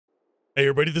Hey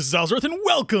everybody, this is Alzorath and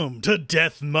welcome to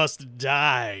Death Must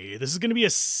Die. This is going to be a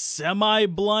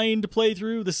semi-blind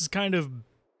playthrough. This is kind of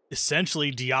essentially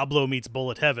Diablo meets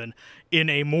Bullet Heaven in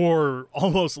a more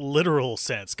almost literal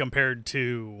sense compared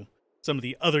to some of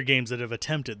the other games that have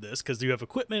attempted this, because you have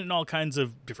equipment and all kinds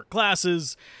of different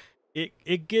classes.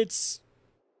 It gets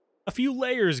a few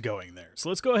layers going there. So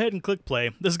let's go ahead and click play.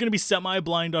 This is going to be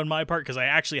semi-blind on my part because I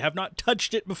actually have not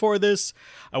touched it before this.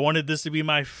 I wanted this to be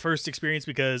my first experience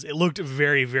because it looked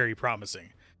very, very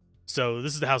promising. So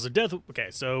this is the House of Death. Okay,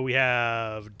 so we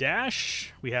have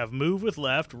dash, we have move with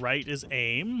left, right is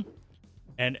aim,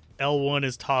 and L1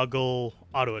 is toggle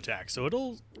auto attack. So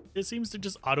it seems to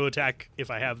just auto attack if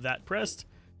I have that pressed.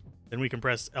 Then we can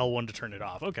press L1 to turn it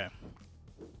off. Okay.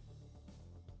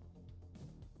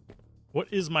 What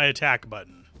is my attack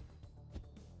button?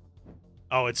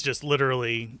 Oh, it's just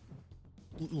literally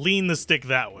lean the stick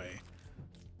that way.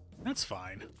 That's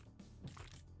fine.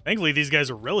 Thankfully, these guys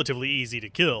are relatively easy to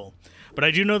kill. But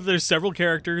I do know that there's several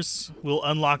characters. We'll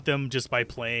unlock them just by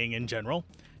playing in general.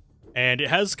 And it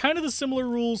has kind of the similar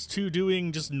rules to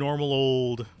doing just normal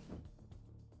old...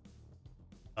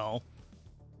 well,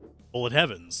 Bullet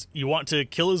Heavens. You want to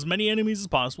kill as many enemies as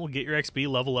possible, get your XP,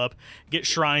 level up, get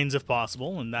shrines if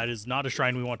possible, and that is not a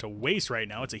shrine we want to waste right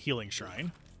now. It's a healing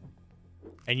shrine.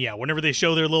 And yeah, whenever they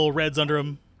show their little reds under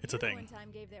them, it's a thing. One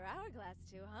time gave their hourglass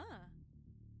to, huh?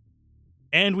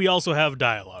 And we also have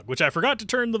dialogue, which I forgot to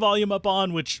turn the volume up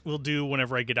on, which we'll do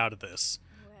whenever I get out of this.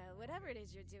 Well, whatever it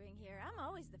is you're doing here, I'm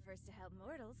always the first to help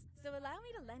mortals, so allow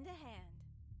me to lend a hand.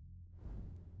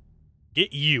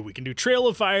 Get you. We can do Trail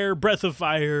of Fire, Breath of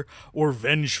Fire, or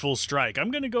Vengeful Strike. I'm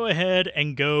going to go ahead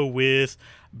and go with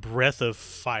Breath of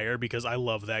Fire because I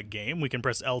love that game. We can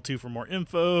press L2 for more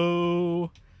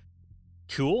info.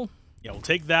 Cool. Yeah, we'll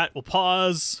take that. We'll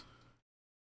pause.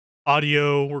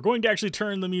 Audio. We're going to actually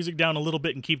turn the music down a little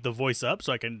bit and keep the voice up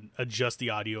so I can adjust the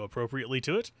audio appropriately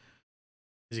to it.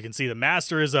 As you can see, the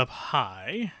master is up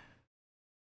high.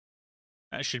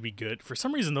 That should be good. For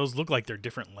some reason, those look like they're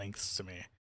different lengths to me.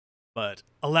 But,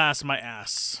 alas, my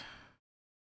ass,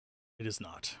 it is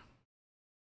not.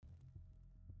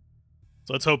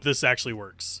 So let's hope this actually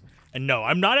works. And no,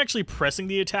 I'm not actually pressing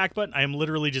the attack button. I am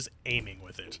literally just aiming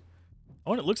with it.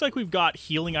 Oh, and it looks like we've got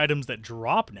healing items that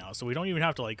drop now, so we don't even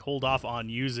have to, like, hold off on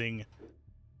using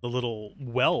the little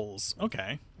wells.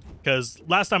 Okay. Because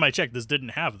last time I checked, this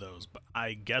didn't have those, but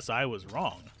I guess I was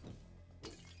wrong.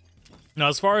 Now,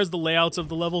 as far as the layouts of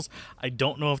the levels, I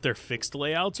don't know if they're fixed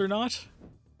layouts or not.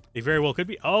 They very well could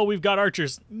be. Oh, we've got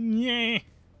archers. Yay.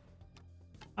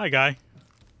 Hi, guy.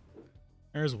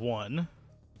 There's one.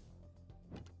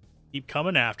 Keep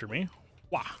coming after me.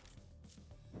 Wah.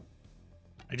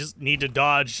 I just need to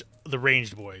dodge the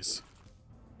ranged boys.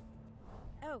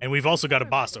 Oh, and we've also got a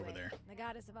boss over there. The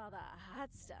goddess of all the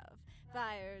hot stuff.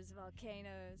 Fires,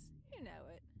 volcanoes, you know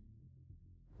it.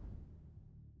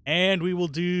 And we will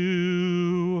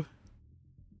do...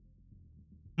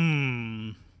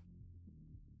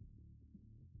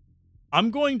 I'm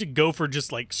going to go for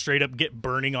just, like, straight up get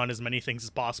burning on as many things as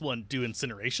possible and do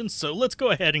incineration. So let's go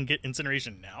ahead and get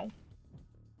incineration now.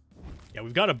 Yeah,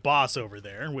 we've got a boss over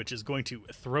there, which is going to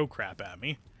throw crap at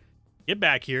me. Get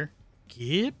back here.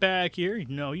 Get back here.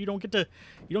 No, you don't get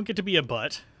to be a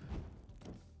butt.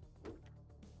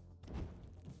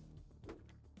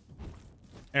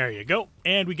 There you go.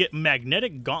 And we get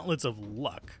magnetic gauntlets of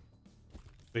luck,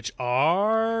 which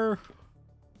are...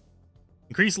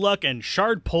 increase luck and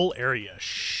shard pull area.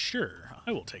 Sure,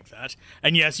 I will take that.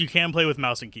 And yes, you can play with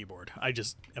mouse and keyboard. I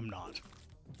just am not.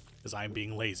 Because I'm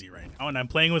being lazy right now. And I'm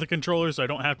playing with a controller so I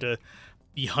don't have to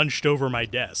be hunched over my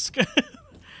desk.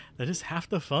 That is half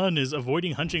the fun, is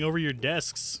avoiding hunching over your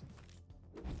desks.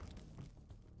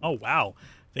 Oh, wow.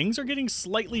 Things are getting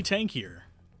slightly tankier.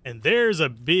 And there's a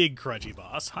big crunchy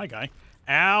boss. Hi, guy.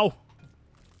 Ow.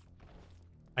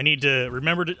 I need to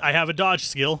remember I have a dodge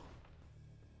skill.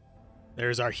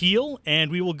 There's our heal,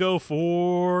 and we will go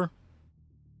for...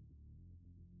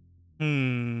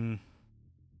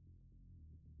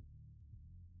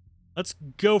 Let's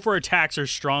go for attacks are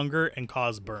stronger and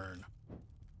cause burn.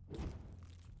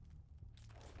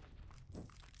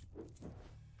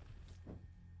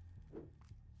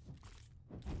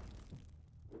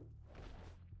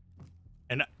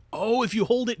 And, oh, if you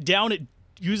hold it down, it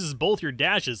uses both your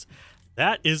dashes.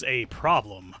 That is a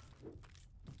problem.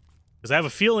 Because I have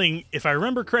a feeling, if I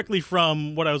remember correctly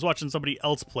from what I was watching somebody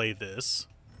else play this,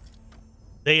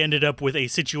 they ended up with a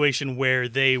situation where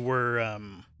they were,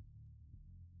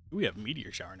 we have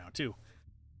Meteor Shower now, too.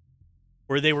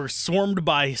 Where they were swarmed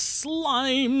by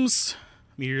slimes.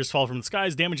 Meteors fall from the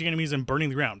skies, damaging enemies and burning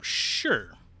the ground.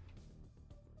 Sure.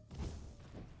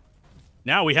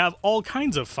 Now we have all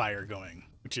kinds of fire going,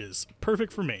 which is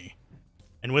perfect for me.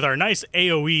 And with our nice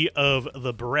AoE of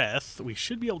the breath, we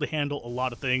should be able to handle a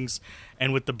lot of things.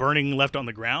 And with the burning left on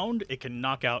the ground, it can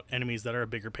knock out enemies that are a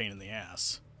bigger pain in the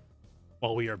ass.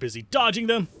 While we are busy dodging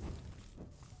them.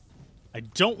 I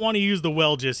don't want to use the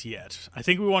well just yet. I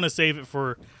think we want to save it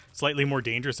for slightly more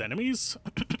dangerous enemies.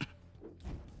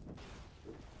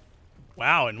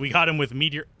 Wow, and we got him with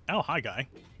meteor... Oh, hi, guy.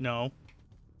 No.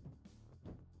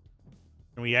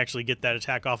 Can we actually get that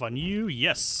attack off on you?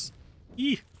 Yes.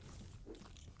 Eeh.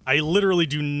 I literally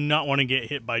do not want to get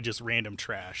hit by just random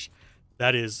trash.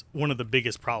 That is one of the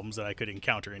biggest problems that I could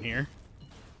encounter in here.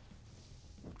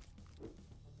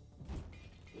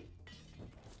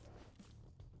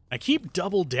 I keep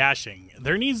double dashing.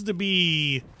 There needs to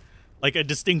be like a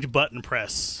distinct button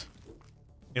press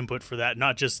input for that,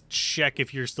 not just check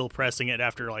if you're still pressing it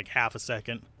after like half a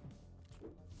second.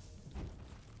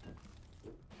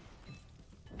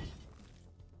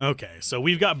 Okay, so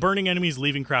we've got burning enemies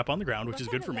leaving crap on the ground, which is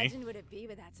good for me. What kind of legend would it be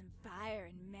without some fire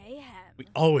and mayhem? We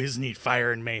always need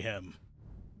fire and mayhem.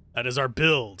 That is our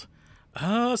build.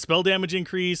 Spell damage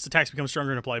increase, attacks become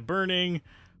stronger and apply burning.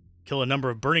 Kill a number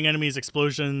of burning enemies,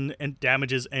 explosion, and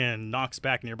damages, and knocks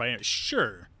back nearby enemies.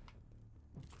 Sure.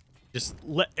 Just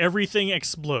let everything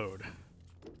explode.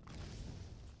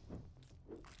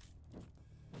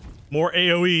 More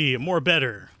AoE, more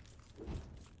better.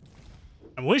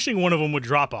 I'm wishing one of them would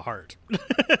drop a heart.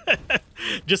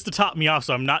 Just to top me off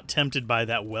so I'm not tempted by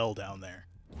that well down there.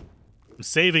 I'm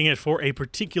saving it for a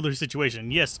particular situation.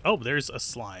 Yes, oh, there's a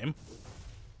slime.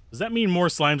 Does that mean more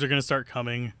slimes are going to start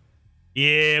coming?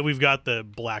 Yeah, we've got the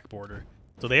black border.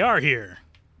 So they are here.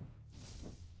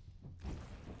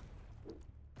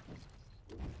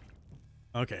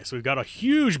 Okay, so we've got a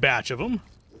huge batch of them.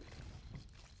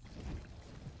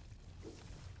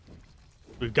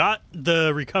 We've got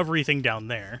the recovery thing down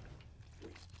there.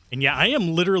 And yeah, I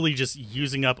am literally just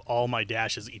using up all my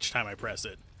dashes each time I press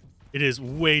it. It is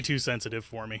way too sensitive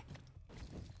for me.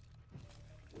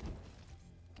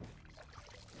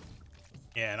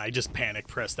 Yeah, and I just panic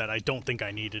pressed that. I don't think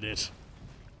I needed it.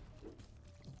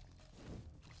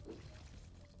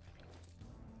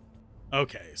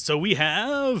 Okay, so we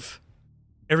have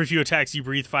every few attacks you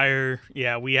breathe fire.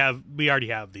 Yeah, we already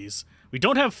have these. We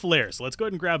don't have flare, so let's go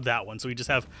ahead and grab that one. So we just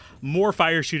have more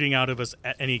fire shooting out of us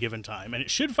at any given time. And it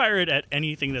should fire it at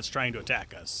anything that's trying to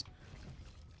attack us.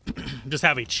 Just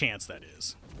have a chance, that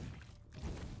is.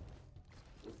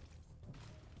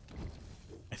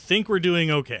 I think we're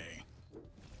doing okay.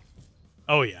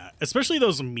 Oh yeah, especially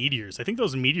those meteors. I think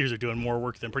those meteors are doing more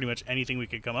work than pretty much anything we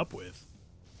could come up with.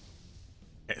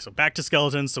 Okay, so back to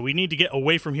skeletons. So we need to get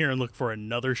away from here and look for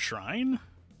another shrine.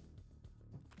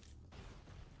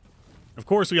 Of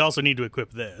course, we also need to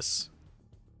equip this.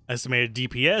 Estimated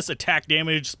DPS, attack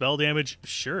damage, spell damage.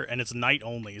 Sure, and it's night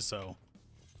only, so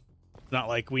it's not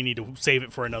like we need to save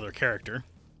it for another character.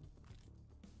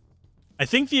 I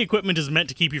think the equipment is meant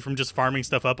to keep you from just farming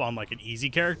stuff up on like an easy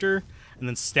character and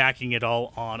then stacking it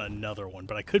all on another one,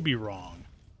 but I could be wrong.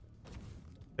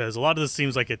 Because a lot of this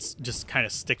seems like it's just kind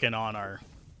of sticking on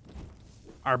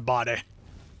our body.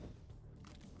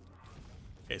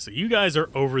 Okay, so you guys are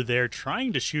over there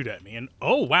trying to shoot at me, and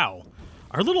oh wow,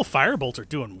 our little firebolts are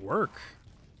doing work.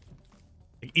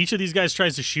 Like, each of these guys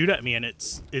tries to shoot at me, and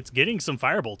it's getting some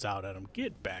firebolts out at them.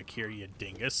 Get back here, you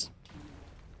dingus.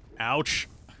 Ouch.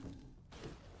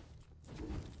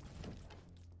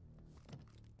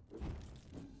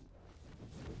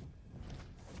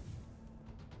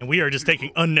 And we are just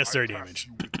taking unnecessary damage.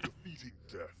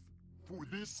 For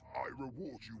this, I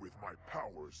reward you with my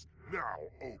powers. Now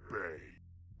obey.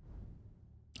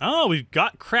 Oh, we've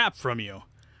got crap from you.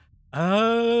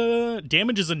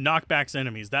 Damages and knockbacks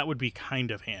enemies. That would be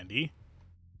kind of handy.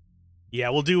 Yeah,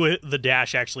 we'll do it, the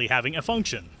dash actually having a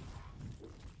function.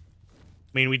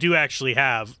 I mean, we do actually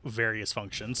have various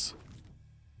functions.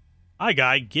 Hi,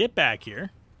 guy. Get back here.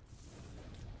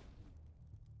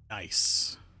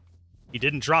 Nice. He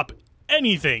didn't drop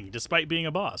anything, despite being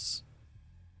a boss.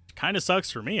 Kind of sucks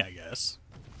for me, I guess.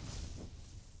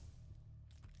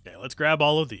 Okay, let's grab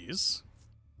all of these.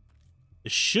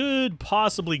 This should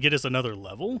possibly get us another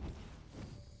level.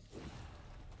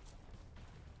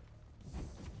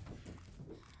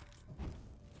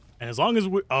 And as long as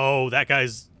we... Oh, that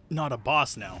guy's not a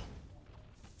boss now.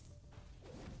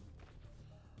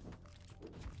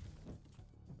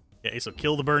 Okay, so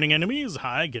kill the burning enemies.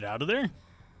 Hi, get out of there.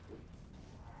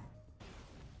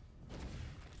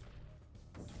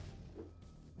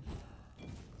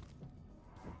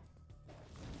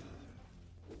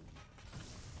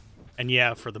 And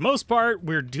yeah, for the most part,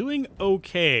 we're doing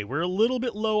okay. We're a little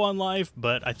bit low on life,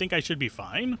 but I think I should be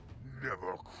fine.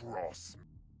 Never cross me.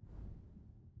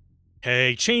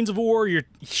 Hey, Chains of War, you're...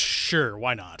 Sure,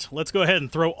 why not? Let's go ahead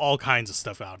and throw all kinds of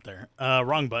stuff out there.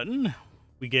 Wrong button.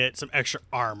 We get some extra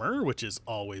armor, which is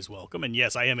always welcome. And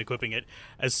yes, I am equipping it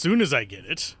as soon as I get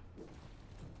it.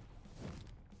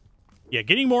 Yeah,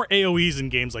 getting more AoEs in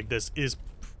games like this is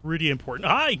pretty important.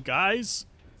 Hi, guys!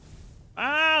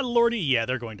 Ah, lordy. Yeah,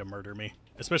 they're going to murder me.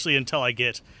 Especially until I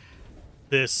get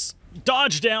this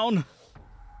dodge down,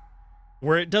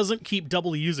 where it doesn't keep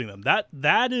double using them.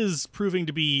 That is proving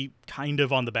to be kind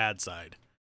of on the bad side.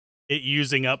 It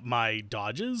using up my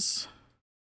dodges.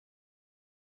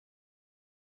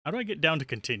 How do I get down to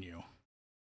continue?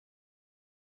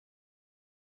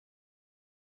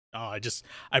 Oh,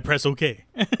 I press OK.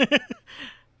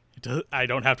 I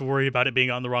don't have to worry about it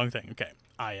being on the wrong thing. Okay,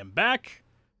 I am back.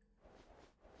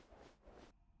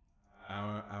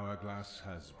 Our hourglass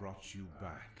has brought you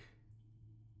back.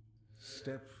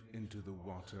 Step into the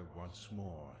water once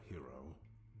more, hero.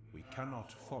 We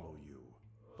cannot follow you,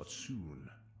 but soon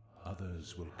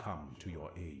others will come to your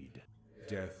aid.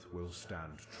 Death will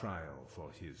stand trial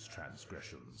for his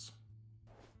transgressions.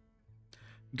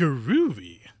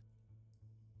 Groovy.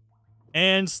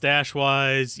 And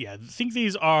stash-wise, yeah, I think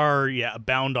these are, yeah,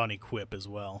 bound on equip as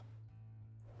well.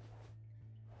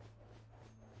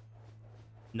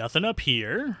 Nothing up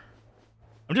here.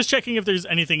 I'm just checking if there's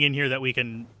anything in here that we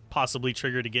can possibly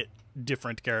trigger to get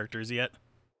different characters yet.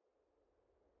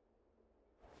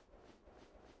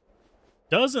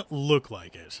 Doesn't look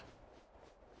like it.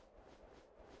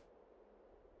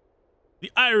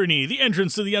 The irony, the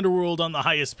entrance to the underworld on the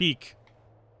highest peak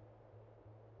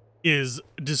is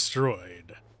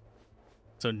destroyed.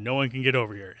 So no one can get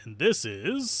over here. And this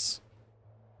is...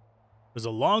 There's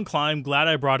a long climb. Glad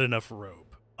I brought enough rope.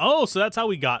 Oh, so that's how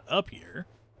we got up here.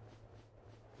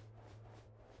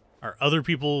 Are other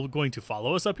people going to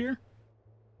follow us up here?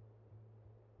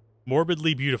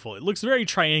 Morbidly beautiful. It looks very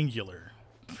triangular.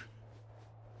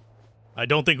 I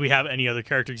don't think we have any other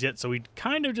characters yet, so we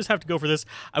kind of just have to go for this.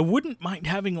 I wouldn't mind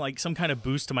having like some kind of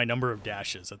boost to my number of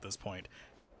dashes at this point,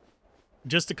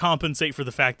 just to compensate for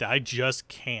the fact that I just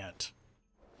can't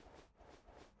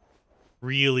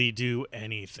really do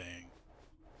anything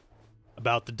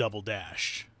about the double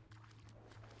dash.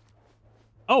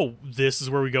 Oh, this is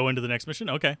where we go into the next mission?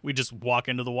 Okay, we just walk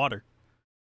into the water.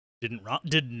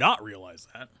 Did not realize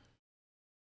that.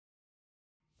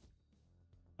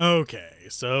 Okay,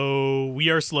 so we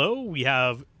are slow. We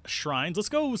have shrines. Let's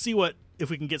go see if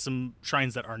we can get some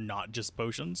shrines that are not just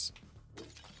potions.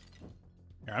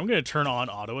 Here, I'm going to turn on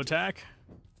auto attack.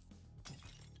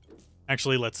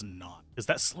 Actually, let's not, because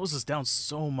that slows us down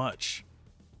so much.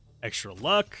 Extra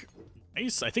luck.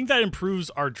 Nice. I think that improves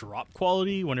our drop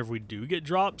quality whenever we do get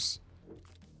drops.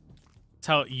 That's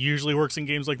how it usually works in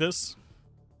games like this.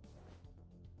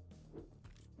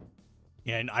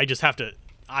 And I just have to...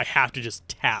 I have to just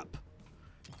tap.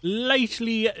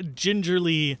 Lightly,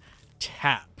 gingerly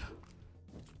tap.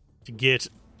 To get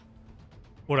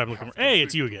what I'm looking for. Hey,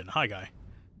 it's you again. Hi, guy.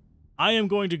 I am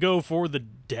going to go for the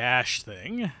dash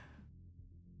thing.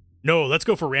 No, let's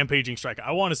go for Rampaging Strike.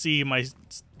 I want to see my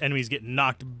enemies get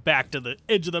knocked back to the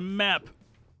edge of the map,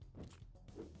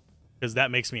 because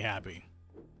that makes me happy.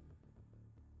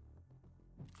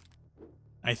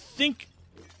 I think,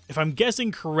 if I'm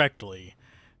guessing correctly,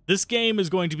 this game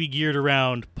is going to be geared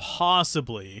around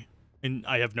possibly, and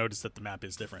I have noticed that the map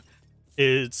is different,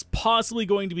 it's possibly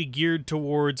going to be geared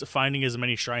towards finding as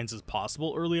many shrines as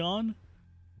possible early on.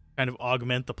 Kind of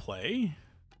augment the play.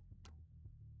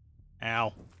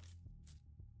 Ow.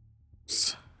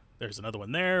 There's another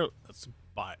one there.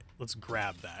 Let's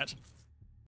grab that.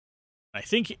 I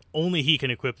think only he can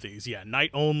equip these. Yeah, Knight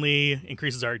only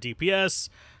increases our DPS.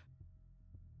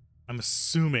 I'm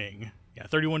assuming. Yeah,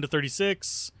 31 to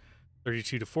 36,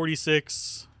 32 to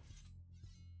 46.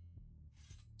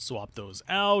 Swap those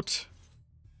out.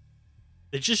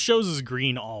 It just shows as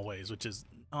green always, which is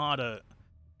not a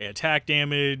attack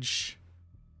damage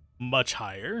much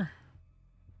higher.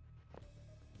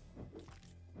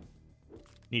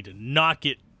 Need to not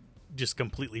get just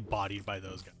completely bodied by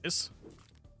those guys.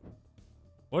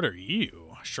 What are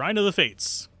you? Shrine of the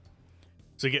Fates.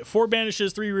 So you get 4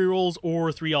 banishes, 3 rerolls,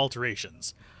 or 3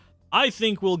 alterations. I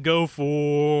think we'll go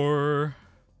for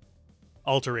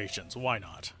alterations. Why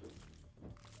not?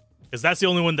 Because that's the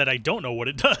only one that I don't know what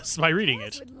it does by reading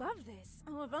it. Would love this.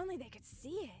 Oh, if only they could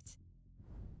see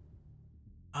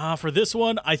it. For this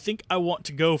one, I think I want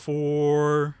to go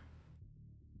for...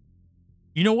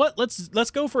 You know what? Let's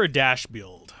go for a dash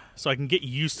build, so I can get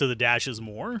used to the dashes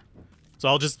more. So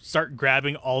I'll just start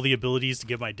grabbing all the abilities to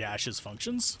give my dashes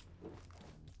functions.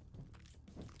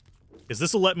 Because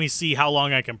this will let me see how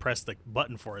long I can press the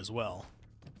button for as well.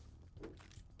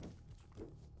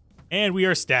 And we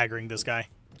are staggering this guy.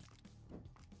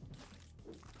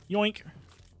 Yoink.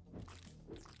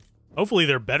 Hopefully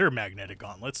they're better magnetic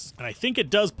gauntlets. And I think it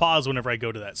does pause whenever I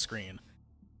go to that screen.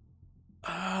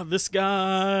 This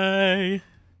guy...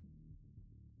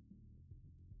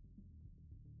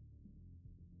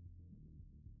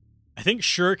 I think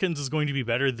shurikens is going to be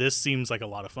better. This seems like a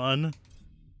lot of fun.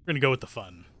 We're going to go with the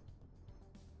fun.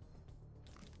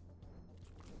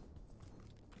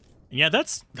 And yeah,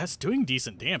 that's doing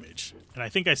decent damage. And I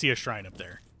think I see a shrine up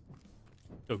there.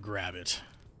 Go grab it.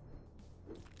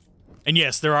 And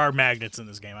yes, there are magnets in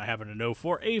this game. I happen to know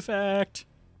for a fact.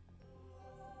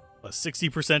 Plus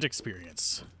 60%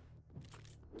 experience.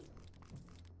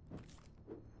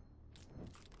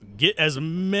 Get as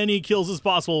many kills as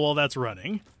possible while that's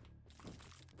running.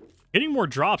 Getting more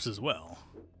drops as well.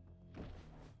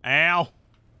 Ow.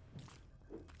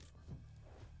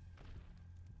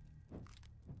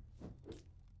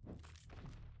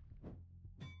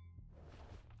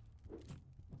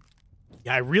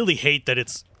 Yeah, I really hate that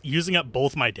it's using up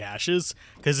both my dashes,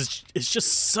 because it's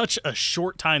just such a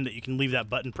short time that you can leave that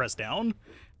button pressed down.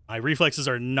 My reflexes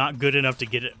are not good enough to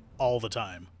get it all the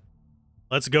time.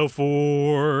 Let's go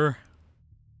for...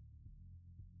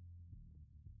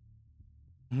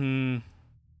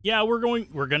 Yeah, we're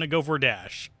gonna go for a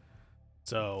dash.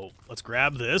 So let's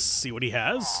grab this, see what he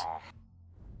has.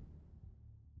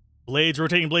 Blades,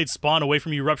 rotating blades spawn away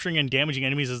from you, rupturing and damaging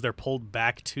enemies as they're pulled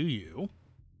back to you.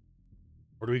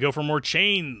 Or do we go for more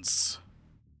chains?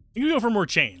 I think we go for more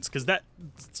chains, because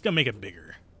it's gonna make it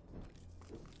bigger.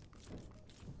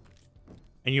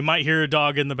 And you might hear a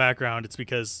dog in the background. It's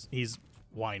because he's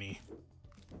whiny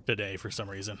today for some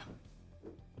reason.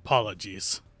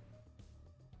 Apologies.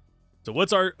 So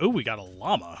what's our... Oh, we got a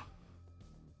llama.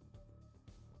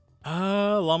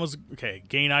 Llama's... Okay,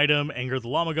 gain item, anger the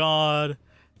llama god.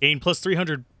 Gain plus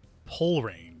 300 pull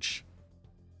range.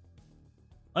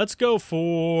 Let's go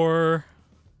for...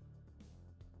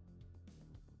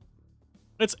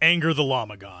 Let's anger the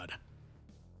llama god.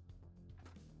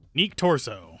 Neek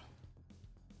torso.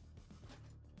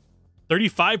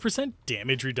 35%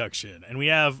 damage reduction. And we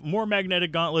have more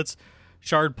magnetic gauntlets.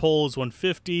 Shard pull is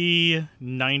 150.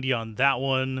 90 on that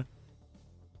one.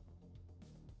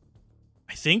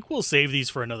 I think we'll save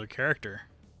these for another character.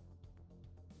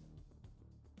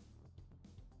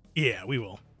 Yeah, we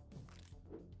will.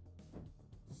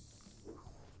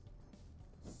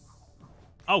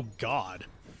 Oh, God.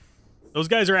 Those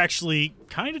guys are actually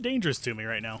kind of dangerous to me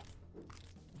right now.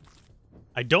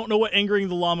 I don't know what angering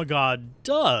the llama god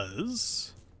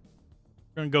does.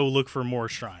 We're going to go look for more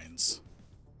shrines.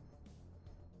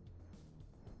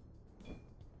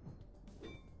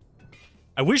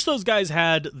 I wish those guys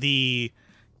had the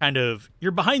kind of,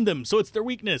 you're behind them, so it's their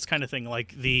weakness kind of thing.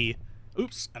 Like the,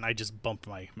 oops, and I just bumped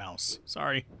my mouse.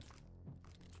 Sorry.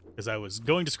 Because I was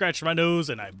going to scratch my nose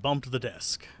and I bumped the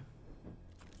desk.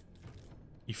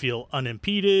 You feel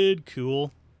unimpeded.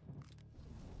 Cool.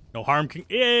 No harm can...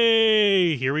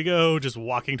 Yay! Here we go. Just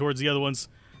walking towards the other ones.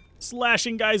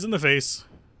 Slashing guys in the face.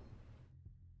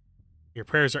 Your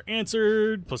prayers are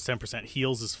answered. Plus 10%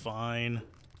 heals is fine.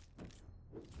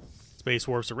 Space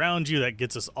warps around you. That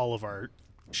gets us all of our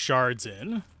shards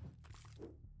in.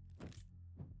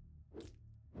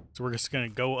 So we're just going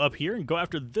to go up here and go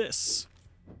after this.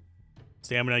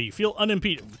 Stamina. You feel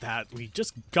unimpeded. That we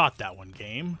just got that one,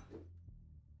 game.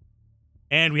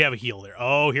 And we have a heal there.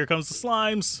 Oh, here comes the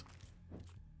slimes.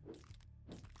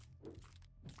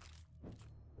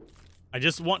 I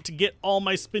just want to get all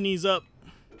my spinnies up.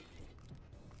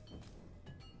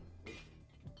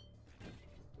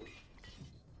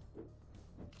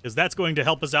 Because that's going to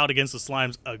help us out against the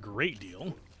slimes a great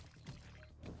deal.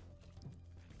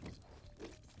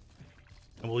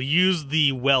 And we'll use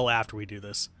the well after we do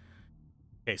this.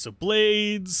 Okay, so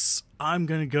blades. I'm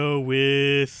going to go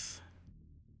with...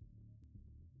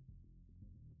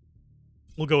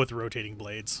 We'll go with the rotating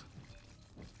blades.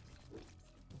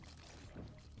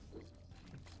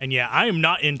 And yeah, I am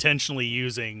not intentionally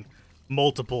using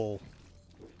multiple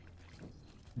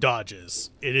dodges.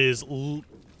 It is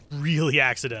really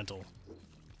accidental.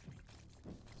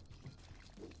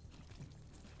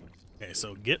 Okay,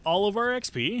 so get all of our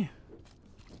XP.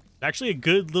 Actually a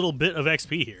good little bit of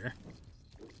XP here.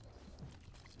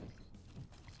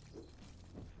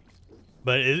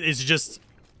 But it's just...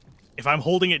 If I'm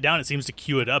holding it down, it seems to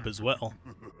queue it up as well.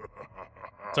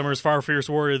 Summer is far fierce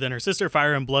warrior than her sister.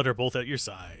 Fire and blood are both at your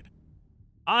side.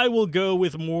 I will go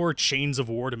with more Chains of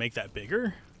War to make that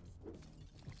bigger.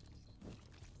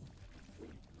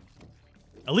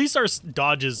 At least our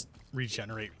dodges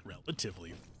regenerate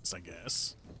relatively fast, I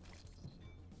guess.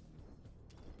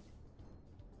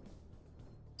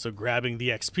 So grabbing the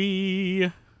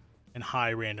XP and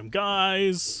high random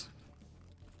guys,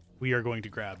 we are going to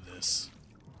grab this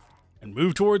and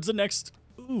move towards the next,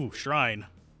 shrine.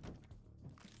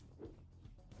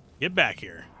 Get back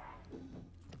here.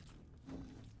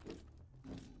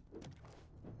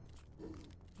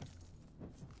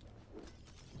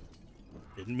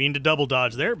 Didn't mean to double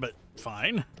dodge there, but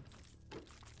fine.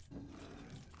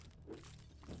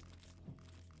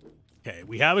 Okay,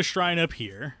 we have a shrine up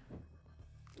here,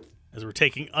 as we're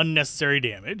taking unnecessary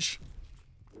damage.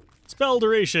 Spell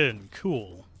duration,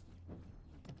 cool.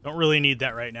 Don't really need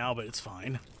that right now, but it's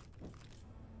fine.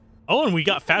 Oh, and we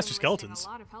got faster skeletons. A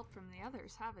lot of help from the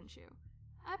others, haven't you?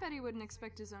 I bet he wouldn't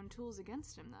expect his own tools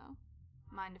against him, though.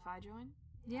 Mind if I join?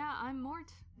 Yeah, I'm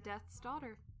Mort, Death's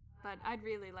daughter. But I'd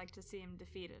really like to see him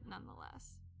defeated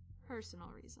nonetheless. Personal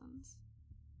reasons.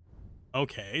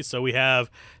 Okay, so we have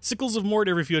Sickles of Mort.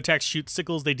 Every few attacks shoot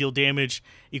sickles. They deal damage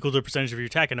equal to the percentage of your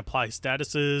attack and apply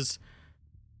statuses.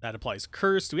 That applies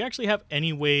curse. Do we actually have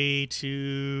any way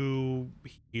to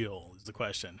heal is the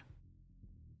question.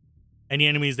 Any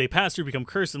enemies they pass through become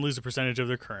cursed and lose a percentage of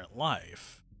their current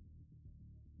life.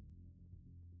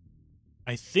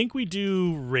 I think we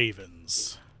do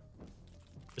ravens.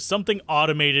 Something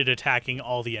automated attacking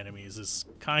all the enemies is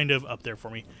kind of up there for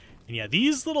me. And yeah,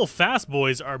 these little fast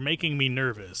boys are making me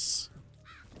nervous.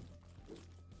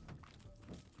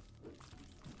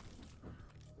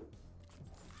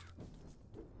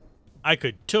 I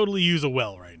could totally use a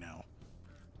well right now.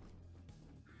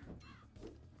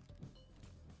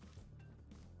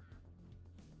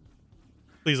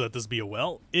 Please let this be a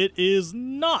well. It is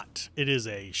not. It is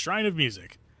a shrine of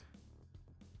music.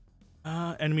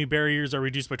 Enemy barriers are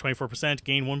reduced by 24%.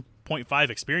 Gain 1.5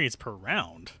 experience per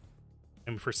round.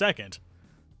 And per second.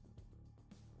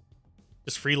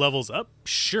 Just free levels up?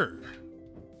 Sure.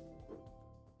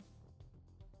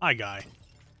 Hi, guy.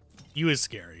 You is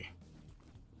scary.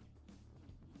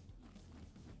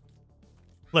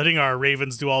 Letting our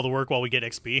ravens do all the work while we get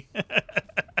XP.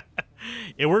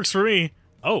 It works for me.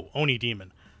 Oh, Oni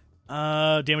Demon.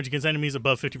 Damage against enemies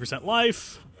above 50%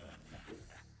 life.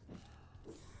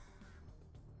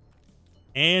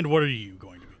 And what are you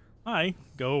going to be? Hi,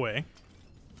 go away.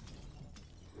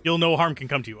 You'll no harm can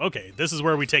come to you. Okay, this is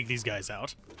where we take these guys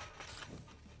out.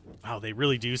 Wow, they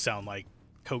really do sound like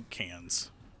Coke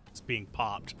cans. It's being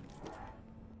popped.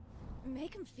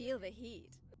 Make him feel the heat.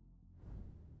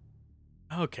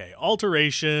 Okay,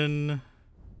 alteration.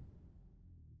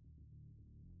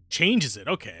 Changes it,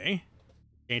 okay.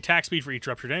 Gain attack speed for each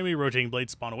ruptured enemy. Rotating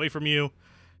blades spawn away from you.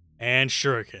 And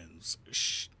shurikens.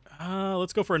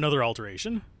 Let's go for another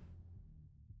alteration.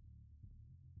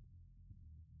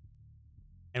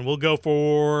 And we'll go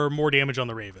for more damage on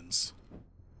the ravens.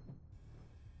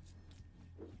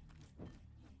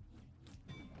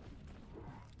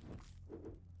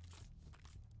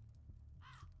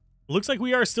 Looks like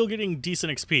we are still getting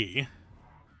decent XP.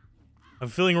 I'm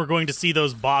feeling we're going to see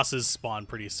those bosses spawn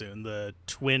pretty soon. The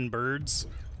twin birds.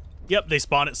 Yep, they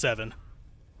spawn at 7.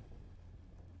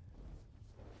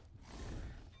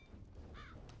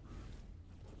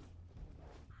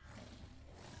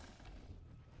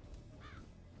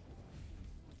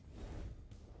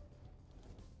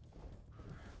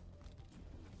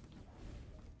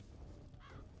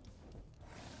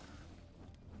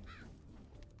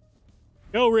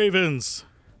 Go, Ravens!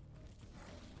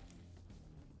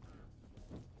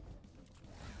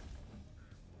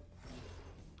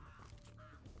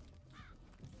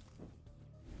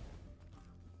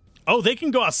 Oh, they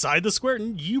can go outside the square?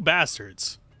 You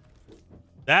bastards.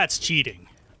 That's cheating.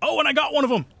 Oh, and I got one of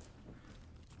them!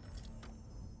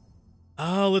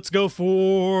 Let's go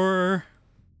for...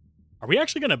 Are we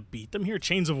actually gonna beat them here?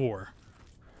 Chains of War.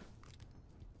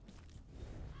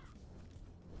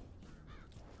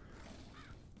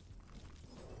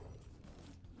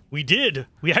 We did.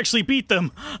 We actually beat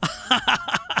them.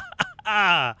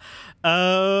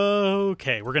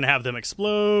 Okay, we're going to have them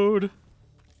explode.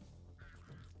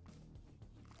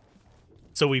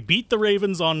 So we beat the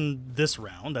ravens on this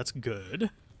round. That's good.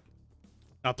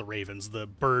 Not the ravens, the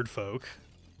bird folk.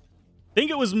 I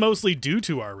think it was mostly due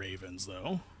to our ravens,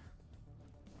 though.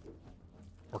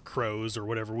 Or crows, or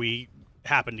whatever we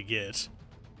happen to get.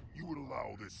 You would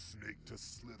allow this snake to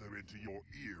slither into your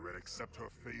ear and accept her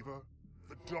favor?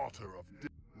 The daughter of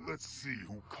Let's see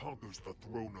who conquers the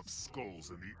throne of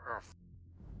skulls in the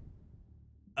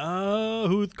aftermath.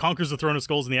 Who conquers the throne of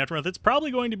skulls in the aftermath? It's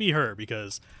probably going to be her,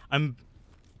 because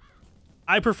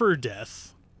I prefer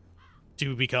death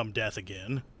to become death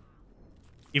again.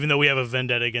 Even though we have a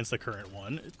vendetta against the current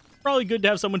one, it's probably good to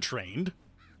have someone trained.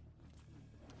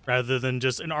 Rather than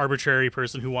just an arbitrary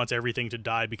person who wants everything to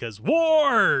die because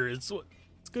war! It's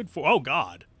good for... Oh,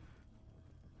 God.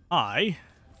 I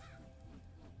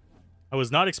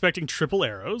was not expecting triple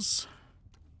arrows.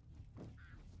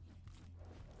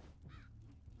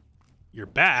 You're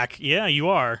back? Yeah, you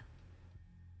are.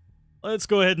 Let's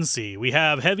go ahead and see. We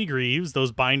have heavy greaves.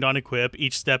 Those bind on equip.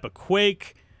 Each step a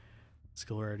quake.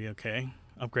 Skill already okay.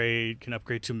 Upgrade can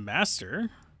upgrade to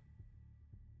master.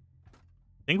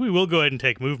 I think we will go ahead and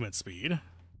take movement speed.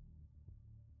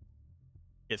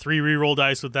 Get 3 reroll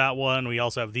dice with that one. We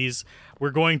also have these. We're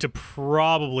going to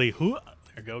probably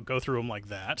go through them like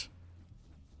that.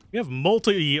 We have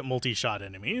multi-shot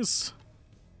enemies.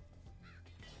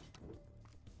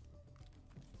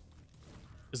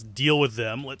 Just deal with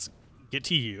them. Let's get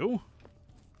to you.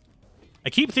 I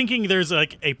keep thinking there's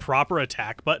like a proper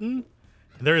attack button.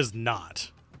 There is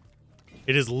not.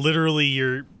 It is literally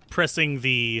you're pressing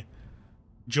the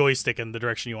joystick in the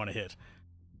direction you want to hit.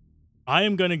 I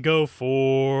am going to go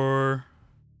for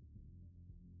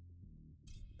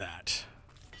that.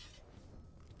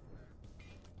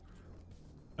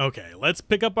 Okay, let's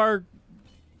pick up our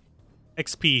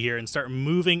XP here and start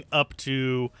moving up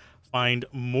to find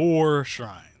more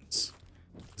shrines.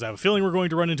 Because I have a feeling we're going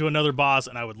to run into another boss,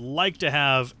 and I would like to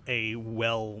have a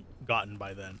well gotten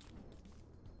by then.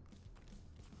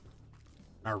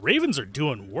 Our ravens are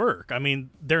doing work. I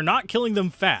mean, they're not killing them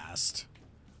fast,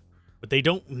 but they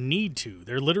don't need to.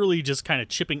 They're literally just kind of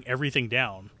chipping everything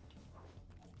down.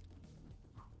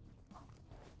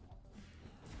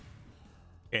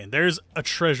 Okay, and there's a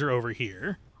treasure over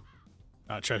here.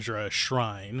 Not treasure, a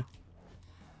shrine.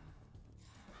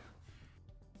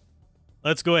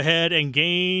 Let's go ahead and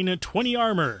gain 20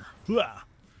 armor. Hooah.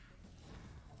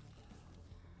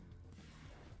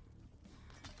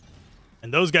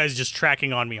 And those guys just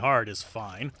tracking on me hard is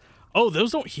fine. Oh,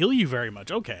 those don't heal you very much.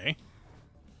 Okay.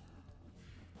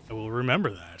 I will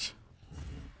remember that.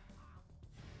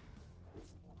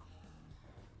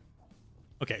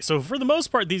 Okay, so for the most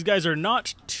part, these guys are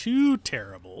not too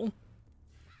terrible.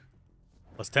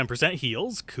 Plus 10%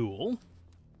 heals. Cool.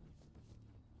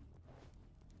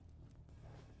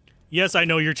 Yes, I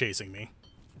know you're chasing me.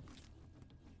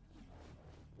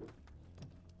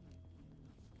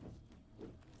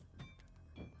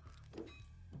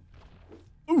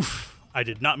 Oof. I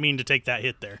did not mean to take that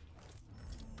hit there.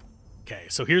 Okay,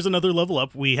 so here's another level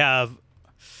up. We have...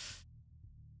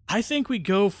 I think we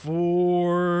go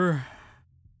for...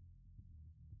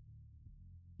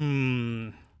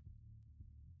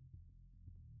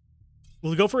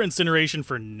 We'll go for incineration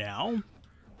for now.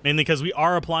 Mainly because we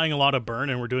are applying a lot of burn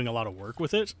and we're doing a lot of work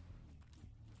with it.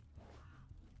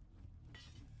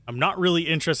 I'm not really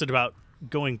interested about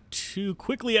going too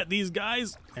quickly at these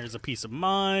guys. There's a peace of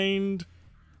mind.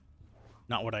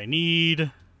 Not what I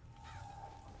need.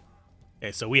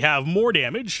 Okay, so we have more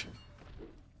damage.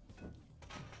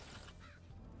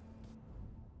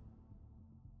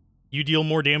 You deal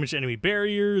more damage to enemy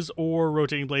barriers or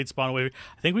rotating blades spawn away.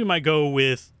 I think we might go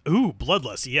with... Ooh,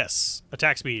 bloodlust. Yes.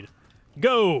 Attack speed.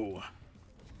 Go!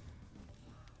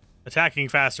 Attacking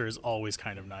faster is always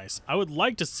kind of nice. I would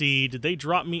like to see... Did they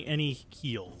drop me any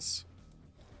heals?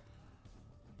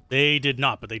 They did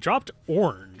not, but they dropped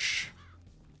orange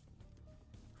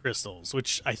crystals,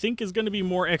 which I think is going to be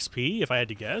more XP, if I had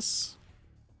to guess.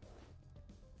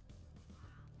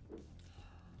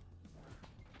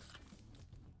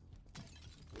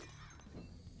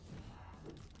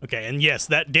 Okay, and yes,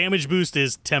 that damage boost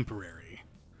is temporary.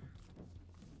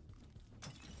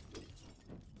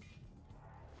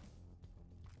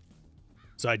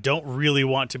 So I don't really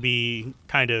want to be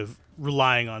kind of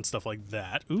relying on stuff like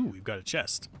that. Ooh, we've got a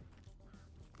chest.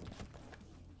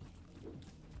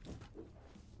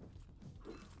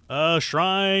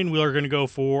 Shrine, we are going to go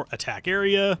for attack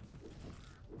area.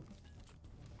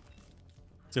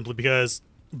 Simply because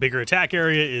bigger attack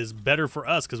area is better for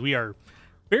us because we are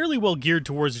fairly well geared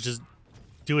towards just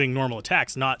doing normal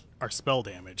attacks, not our spell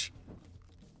damage.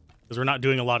 Because we're not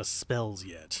doing a lot of spells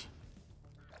yet.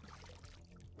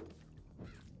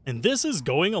 And this is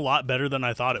going a lot better than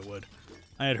I thought it would.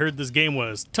 I had heard this game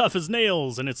was tough as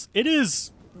nails, and it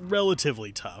is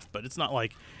relatively tough, but it's not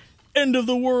like end of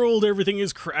the world, everything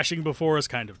is crashing before us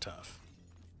kind of tough.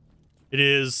 It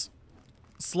is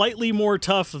slightly more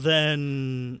tough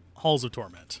than Halls of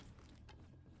Torment.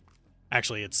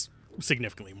 Actually, it's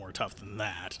significantly more tough than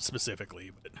that,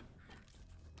 specifically. But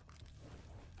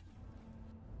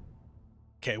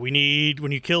okay, we need,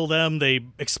 when you kill them, they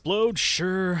explode,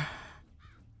 sure.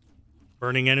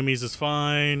 Burning enemies is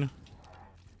fine.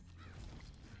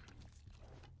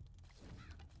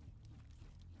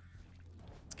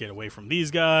 Get away from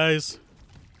these guys.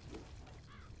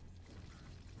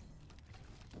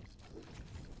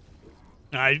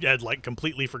 I had, like,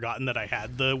 completely forgotten that I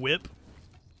had the whip.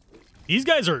 These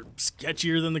guys are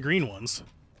sketchier than the green ones.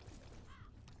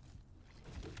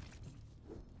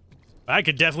 I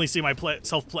could definitely see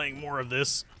myself playing more of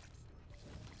this.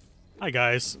 Hi,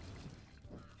 guys.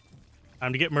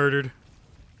 Time to get murdered.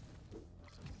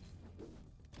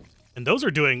 And those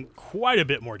are doing quite a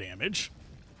bit more damage.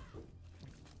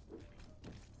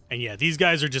 And yeah, these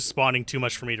guys are just spawning too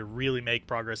much for me to really make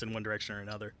progress in one direction or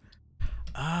another.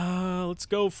 Let's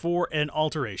go for an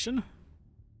alteration.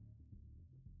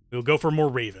 We'll go for more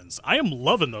ravens. I am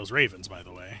loving those ravens, by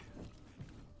the way.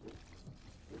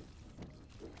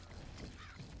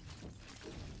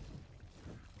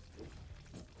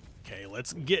 Okay,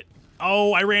 let's get...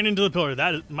 Oh, I ran into the pillar.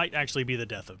 That might actually be the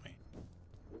death of me.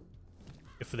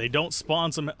 If they don't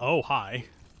spawn some... Oh, hi.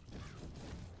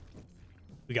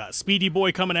 We got Speedy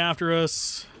Boy coming after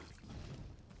us.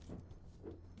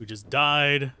 Who just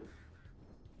died.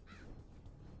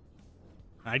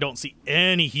 I don't see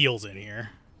any heals in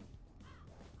here.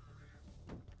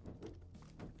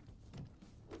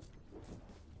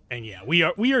 And yeah,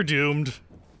 we are doomed.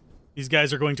 These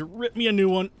guys are going to rip me a new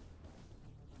one.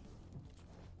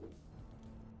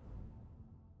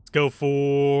 Let's go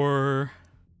for...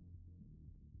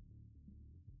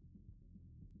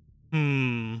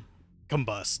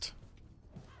 Combust.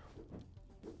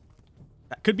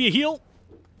 That could be a heal.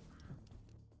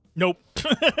 Nope.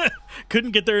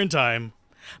 Couldn't get there in time.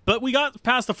 But we got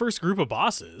past the first group of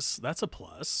bosses. That's a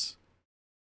plus.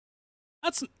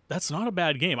 That's not a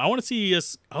bad game. I want to see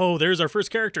us... Oh, there's our first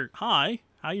character. Hi.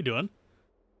 How you doing?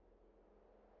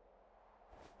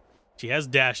 She has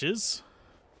dashes.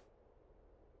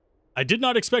 I did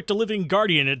not expect a living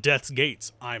guardian at death's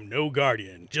gates. I'm no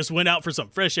guardian. Just went out for some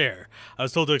fresh air. I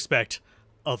was told to expect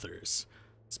others.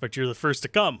 Expect you're the first to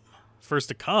come. First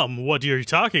to come? What are you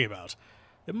talking about?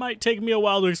 It might take me a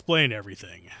while to explain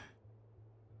everything.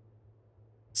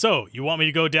 So, you want me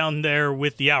to go down there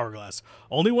with the hourglass.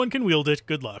 Only one can wield it.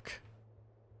 Good luck.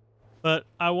 But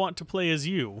I want to play as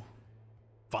you.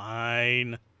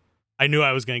 Fine. I knew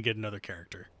I was going to get another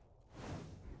character.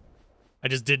 I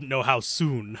just didn't know how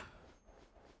soon.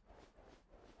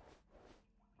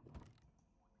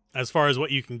 As far as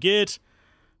what you can get,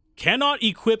 cannot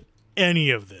equip any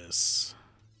of this.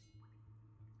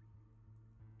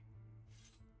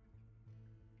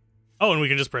 Oh, and we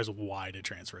can just press Y to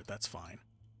transfer it. That's fine.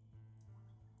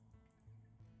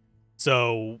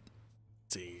 So,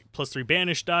 let's see. +3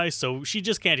 banish dice. So she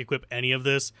just can't equip any of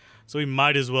this. So we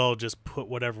might as well just put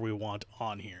whatever we want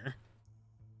on here.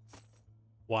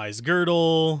 Wise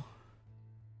girdle.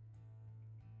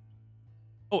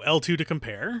 Oh, L2 to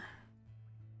compare.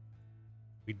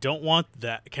 We don't want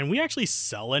that. Can we actually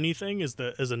sell anything? Is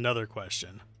another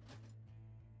question.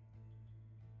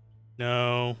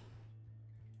 No.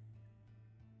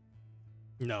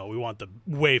 No, we want the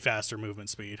way faster movement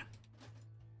speed.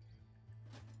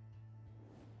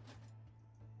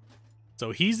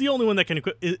 So he's the only one that can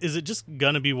equip. Is it just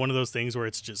gonna be one of those things where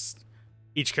it's just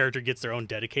each character gets their own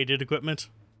dedicated equipment?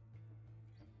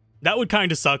 That would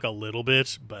kind of suck a little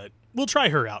bit, but we'll try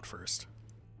her out first.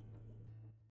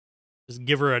 Just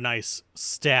give her a nice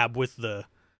stab with the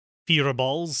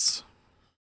fireballs.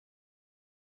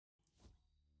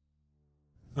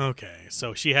 Okay,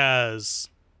 so she has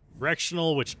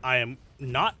directional, which I am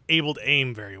not able to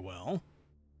aim very well.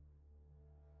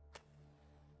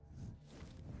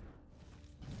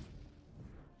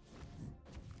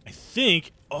 I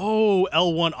think, oh,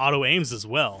 L1 auto aims as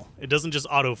well. It doesn't just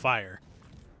auto fire.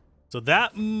 So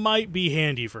that might be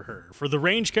handy for her. For the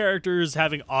range characters,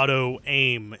 having auto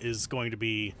aim is going to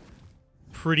be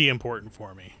pretty important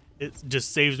for me. It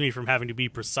just saves me from having to be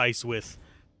precise with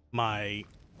my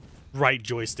right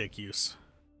joystick use.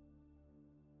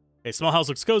 Okay, small house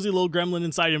looks cozy. Little gremlin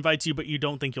inside invites you, but you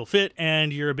don't think you'll fit,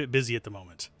 and you're a bit busy at the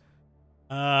moment.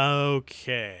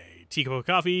 Okay. Teacup of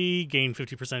coffee. Gain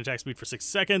 50% attack speed for 6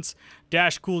 seconds.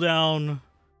 Dash cooldown.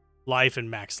 Life and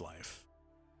max life.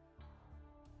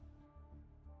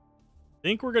 I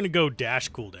think we're going to go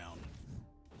dash cooldown.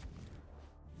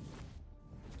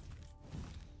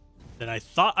 Then I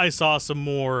thought I saw some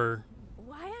more...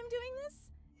 Why I'm doing this?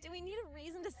 Do we need a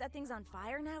reason to set things on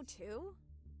fire now, too?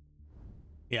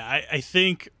 Yeah, I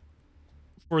think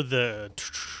for the...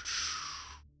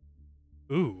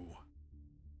 Ooh.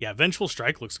 Yeah, Vengeful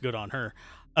Strike looks good on her.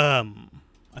 I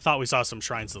thought we saw some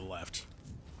shrines to the left.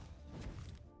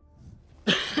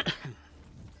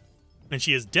 And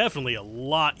she is definitely a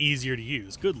lot easier to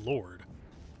use. Good lord.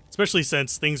 Especially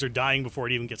since things are dying before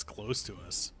it even gets close to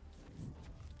us.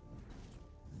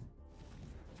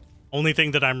 Only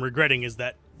thing that I'm regretting is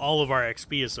that all of our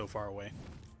XP is so far away.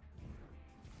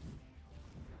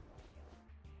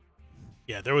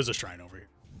 Yeah, there was a shrine over here.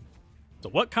 So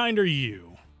what kind are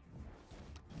you?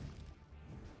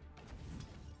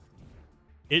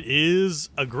 It is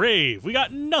a grave. We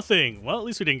got nothing. Well, at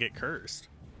least we didn't get cursed.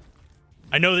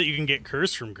 I know that you can get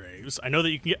cursed from graves. I know that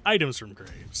you can get items from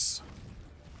graves.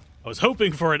 I was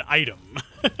hoping for an item.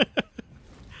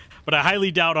 But I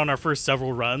highly doubt on our first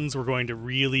several runs we're going to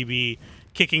really be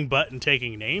kicking butt and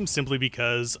taking names simply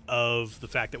because of the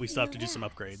fact that we still have to do some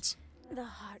upgrades. The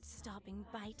heart-stopping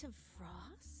bite of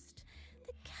frost,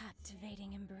 the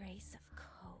captivating embrace of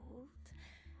cold.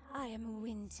 I am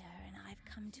winter, and I've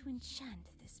come to enchant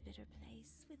this bitter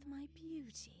place with my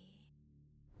beauty.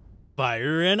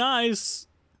 Fire and ice.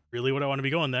 Really what I want to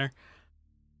be going there.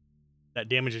 That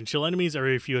damage and chill enemies, or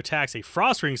if you attacks, a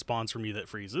frost ring spawns from you that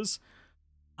freezes.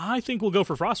 I think we'll go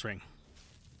for frost ring.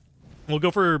 We'll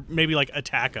go for maybe like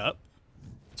attack up.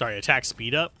 Sorry, attack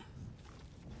speed up.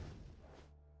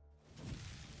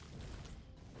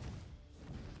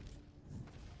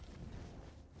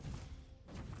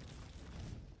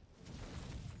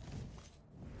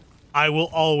 I will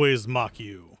always mock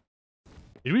you.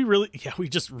 Did we really? Yeah, we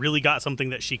just really got something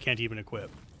that she can't even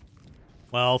equip.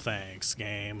 Well, thanks,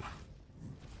 game.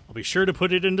 I'll be sure to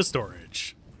put it into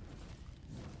storage.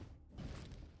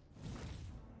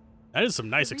 That is some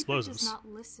nice the Reaper explosives. does not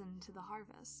listen to the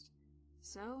harvest,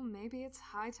 so maybe it's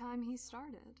high time he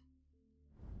started.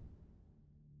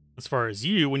 As far as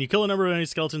you, when you kill a number of enemy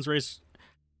skeletons, raise.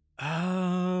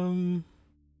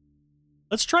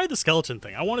 Let's try the skeleton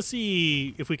thing. I want to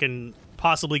see if we can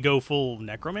possibly go full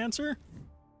necromancer,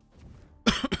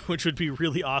 which would be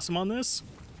really awesome on this.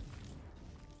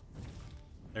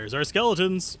 There's our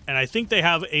skeletons, and I think they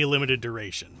have a limited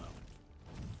duration, though.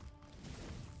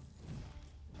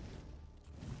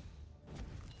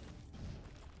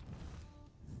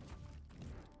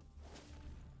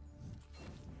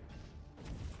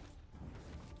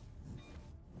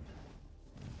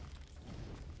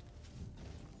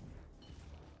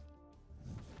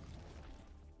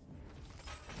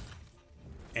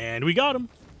 And we got him.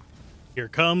 Here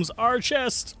comes our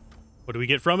chest. What do we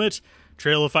get from it?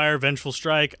 Trail of Fire, Vengeful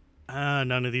Strike.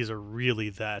 None of these are really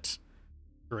that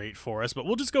great for us, but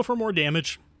we'll just go for more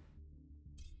damage.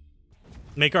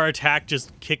 Make our attack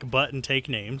just kick butt and take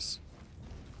names.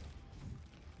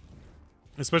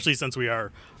 Especially since we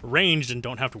are ranged and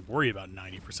don't have to worry about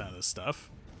 90% of this stuff.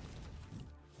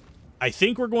 I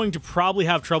think we're going to probably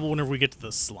have trouble whenever we get to the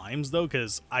slimes, though,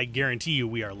 because I guarantee you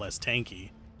we are less tanky.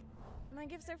 My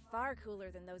gifts are far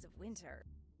cooler than those of winter.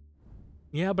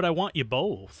 Yeah, but I want you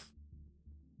both.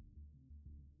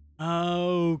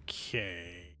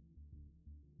 Okay.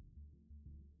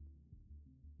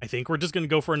 I think we're just going to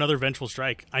go for another Vengeful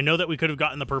Strike. I know that we could have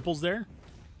gotten the purples there,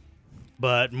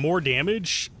 but more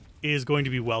damage is going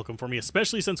to be welcome for me,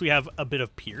 especially since we have a bit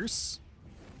of Pierce.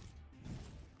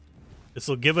 This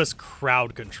will give us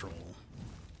crowd control,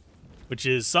 which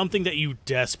is something that you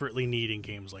desperately need in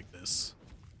games like this.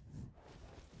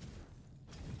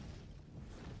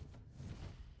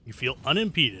 You feel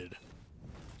unimpeded.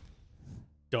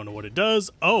 Don't know what it does.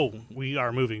 Oh, we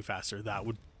are moving faster. That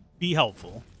would be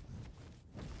helpful.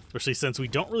 Especially since we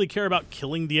don't really care about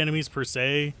killing the enemies per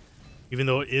se, even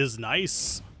though it is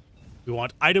nice. We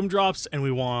want item drops and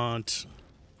we want...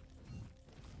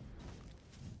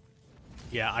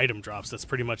 Yeah, item drops. That's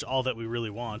pretty much all that we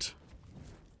really want.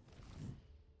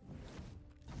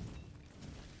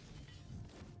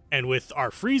 And with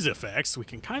our freeze effects, we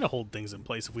can kind of hold things in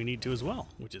place if we need to as well,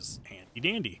 which is handy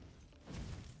dandy.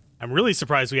 I'm really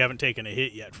surprised we haven't taken a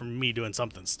hit yet from me doing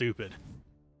something stupid.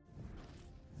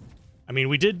 I mean,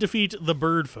 we did defeat the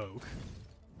bird folk.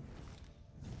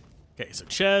 Okay, so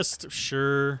chest,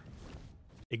 sure.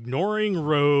 Ignoring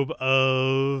robe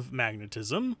of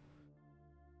magnetism.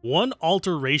 1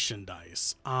 alteration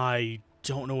dice. I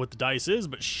don't know what the dice is,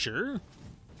 but sure.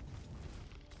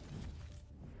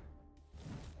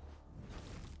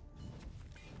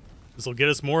 This will get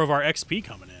us more of our XP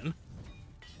coming in.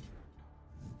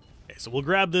 Okay, so we'll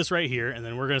grab this right here, and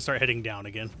then we're going to start heading down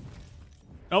again.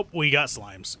 Oh, we got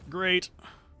slimes. Great.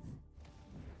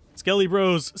 Skelly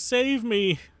bros, save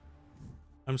me.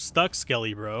 I'm stuck,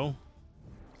 Skelly bro.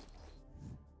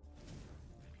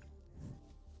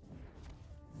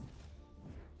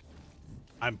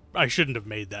 I shouldn't have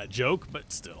made that joke,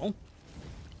 but still.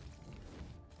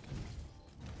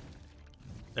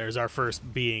 There's our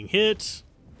first being hit.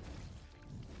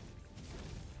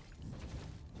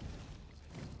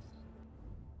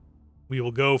 We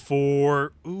will go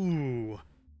for... Ooh. I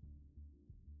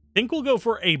think we'll go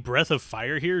for a Breath of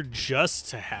Fire here just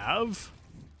to have.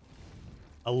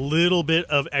 a little bit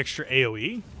of extra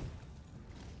AoE.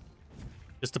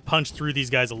 Just to punch through these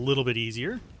guys a little bit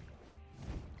easier.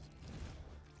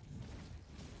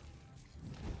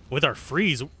 With our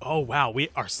freeze, oh wow,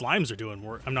 our slimes are doing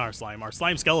work. I'm not our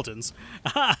slime skeletons.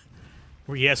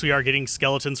 Yes, we are getting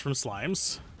skeletons from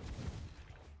slimes.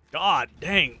 God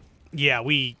dang. Yeah,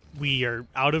 we are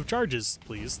out of charges,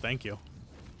 please. Thank you.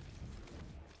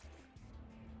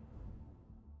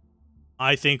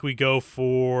 I think we go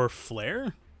for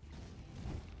flare.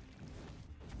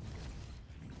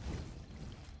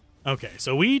 Okay,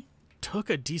 so we took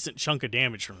a decent chunk of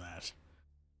damage from that.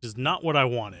 Which is not what I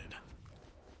wanted.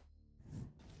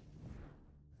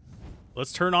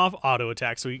 Let's turn off auto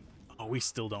attack so we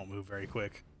still don't move very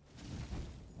quick.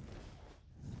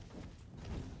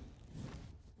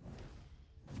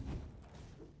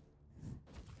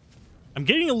 I'm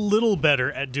getting a little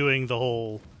better at doing the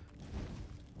whole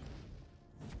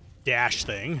dash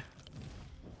thing.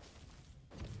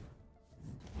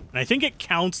 And I think it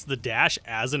counts the dash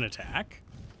as an attack.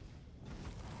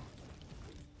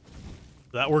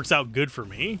 That works out good for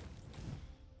me.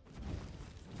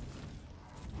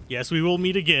 Yes, we will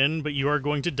meet again, but you are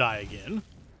going to die again.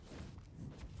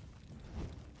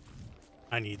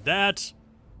 I need that.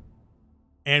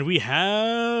 And we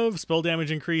have spell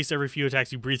damage increase every few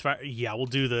attacks you breathe fire. Yeah, we'll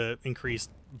do the increased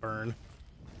burn.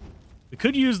 We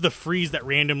could use the freeze that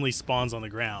randomly spawns on the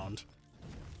ground.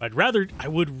 I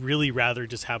would really rather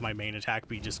just have my main attack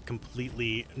be just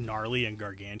completely gnarly and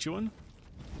gargantuan.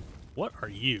 What are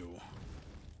you?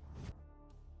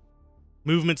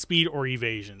 Movement speed or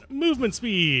evasion? Movement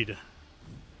speed!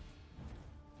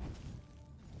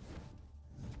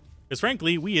 Because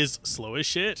frankly, we is slow as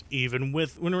shit, even when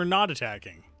we're not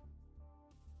attacking.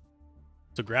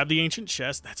 So grab the ancient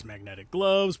chest. That's magnetic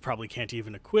gloves. Probably can't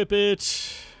even equip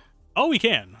it. Oh, we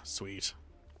can. Sweet.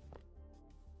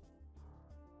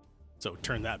 So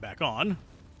turn that back on.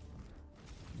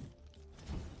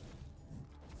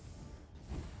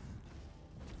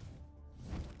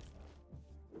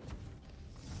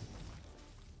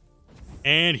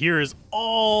 And here is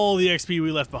all the XP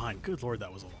we left behind. Good lord,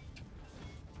 that was a lot.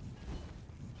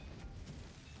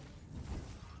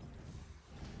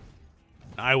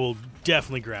 I will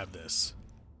definitely grab this.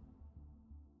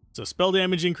 So spell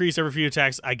damage increase every few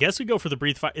attacks. I guess we go for the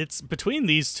breathe fire. It's between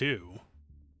these two.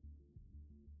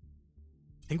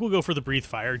 I think we'll go for the breathe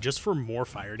fire just for more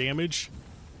fire damage.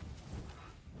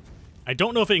 I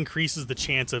don't know if it increases the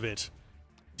chance of it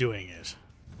doing it.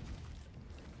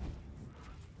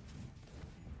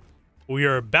 We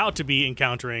are about to be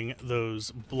encountering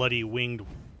those bloody winged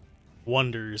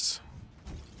wonders.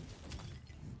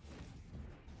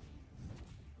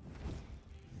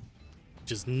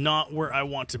 Which is not where I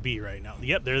want to be right now.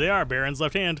 Yep, there they are. Baron's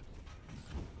left hand.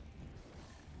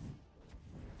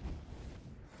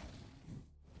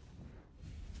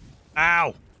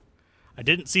 Ow! I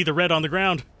didn't see the red on the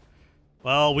ground.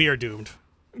 Well, we are doomed.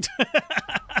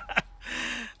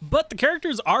 But the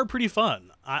characters are pretty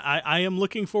fun. I am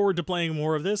looking forward to playing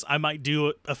more of this. I might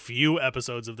do a few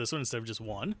episodes of this one instead of just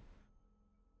one.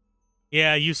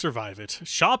 Yeah, you survive it.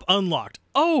 Shop unlocked.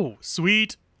 Oh,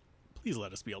 sweet. Please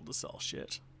let us be able to sell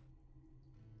shit.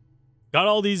 Got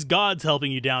all these gods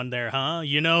helping you down there, huh?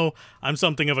 You know, I'm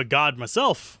something of a god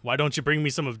myself. Why don't you bring me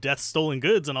some of Death's stolen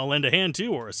goods and I'll lend a hand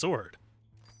too, or a sword.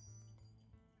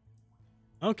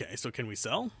 Okay, so can we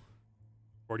sell?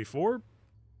 44?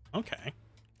 Okay.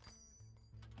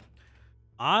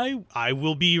 I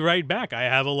will be right back. I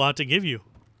have a lot to give you.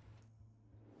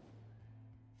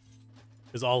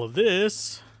 Because all of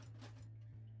this,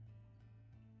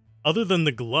 other than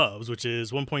the gloves, which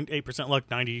is 1.8% luck,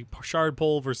 90 shard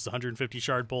pull versus 150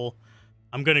 shard pull,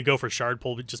 I'm going to go for shard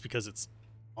pull just because it's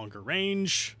longer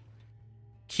range.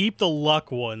 Keep the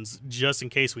luck ones just in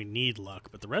case we need luck,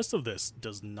 but the rest of this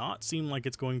does not seem like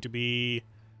it's going to be...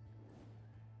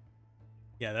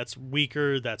 Yeah, that's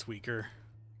weaker, that's weaker.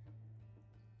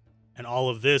 And all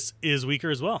of this is weaker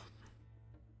as well.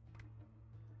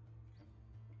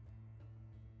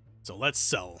 So let's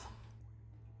sell.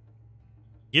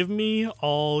 Give me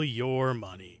all your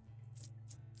money.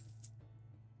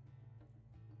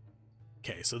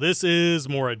 Okay, so this is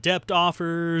more adept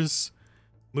offers.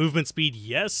 Movement speed,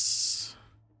 yes.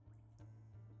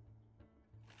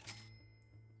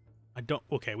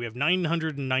 Okay, we have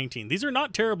 919. These are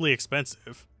not terribly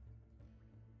expensive.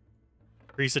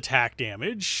 Increase attack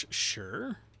damage,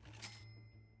 sure.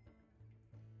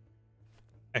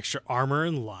 Extra armor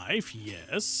and life,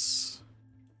 yes.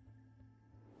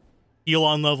 Heal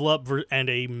on level up and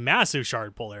a massive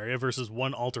shard pull area versus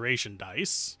 1 alteration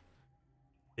dice.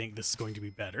 I think this is going to be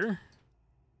better.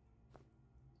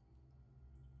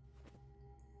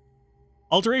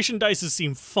 Alteration dices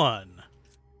seem fun,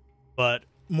 but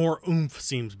more oomph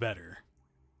seems better.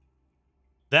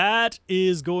 That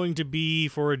is going to be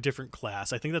for a different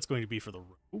class. I think that's going to be for the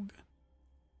rogue.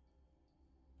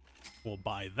 We'll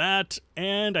buy that,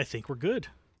 and I think we're good.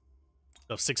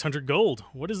 So 600 gold.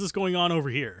 What is this going on over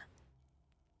here?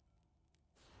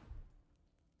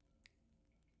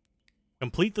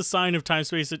 Complete the Sign of Time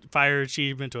Space Fire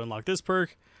achievement to unlock this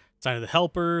perk. Sign of the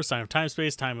Helper, Sign of Time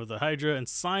Space, Time of the Hydra, and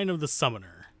Sign of the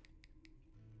Summoner.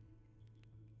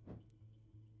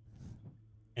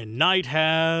 And Knight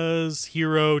has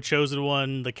Hero, Chosen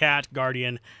One, the Cat,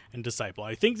 Guardian, and Disciple.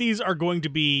 I think these are going to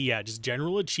be, yeah, just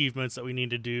general achievements that we need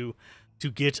to do to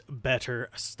get better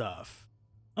stuff.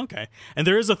 Okay. And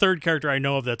there is a third character I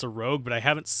know of that's a rogue, but I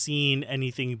haven't seen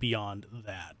anything beyond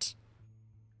that.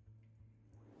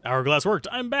 Hourglass worked.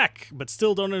 I'm back, but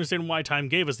still don't understand why time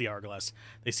gave us the hourglass.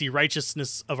 They see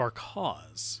righteousness of our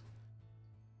cause.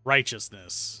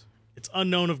 Righteousness. It's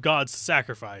unknown of God's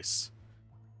sacrifice.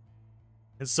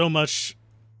 And so much,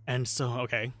 and so,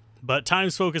 okay. But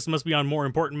time's focus must be on more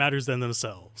important matters than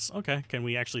themselves. Okay, can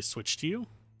we actually switch to you?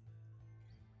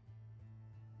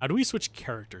 How do we switch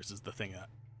characters is the thing that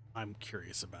I'm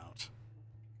curious about.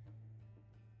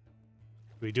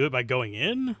 Do we do it by going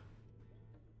in?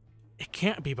 It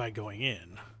can't be by going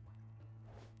in.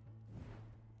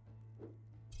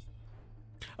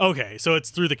 Okay, so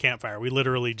it's through the campfire. We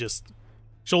literally just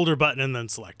shoulder button and then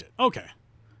select it. Okay.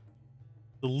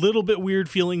 A little bit weird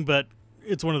feeling, but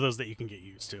it's one of those that you can get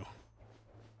used to.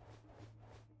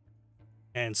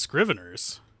 And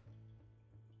Scriveners.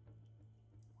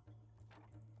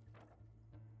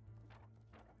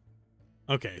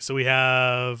 Okay, so we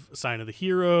have Sign of the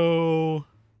Hero.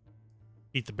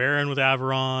 Beat the Baron with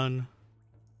Averon.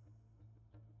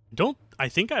 I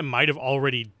think I might have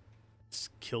already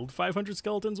killed 500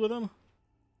 skeletons with him.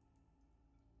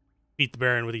 Beat the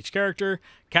Baron with each character.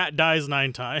 Cat dies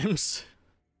 9 times.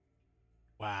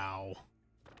 Wow.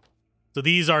 So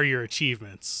these are your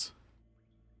achievements.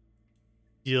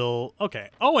 Okay.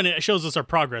 Oh, and it shows us our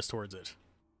progress towards it.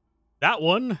 That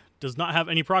one does not have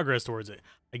any progress towards it.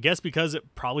 I guess because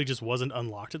it probably just wasn't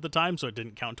unlocked at the time, so it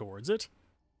didn't count towards it.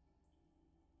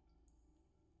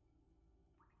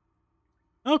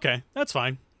 Okay, that's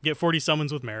fine. Get 40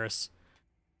 summons with Maris.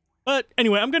 But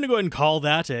anyway, I'm going to go ahead and call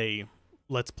that a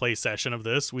Let's Play session of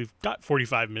this. We've got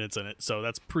 45 minutes in it, so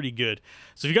that's pretty good.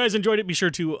 So if you guys enjoyed it, be sure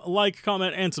to like,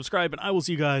 comment, and subscribe, and I will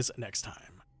see you guys next time.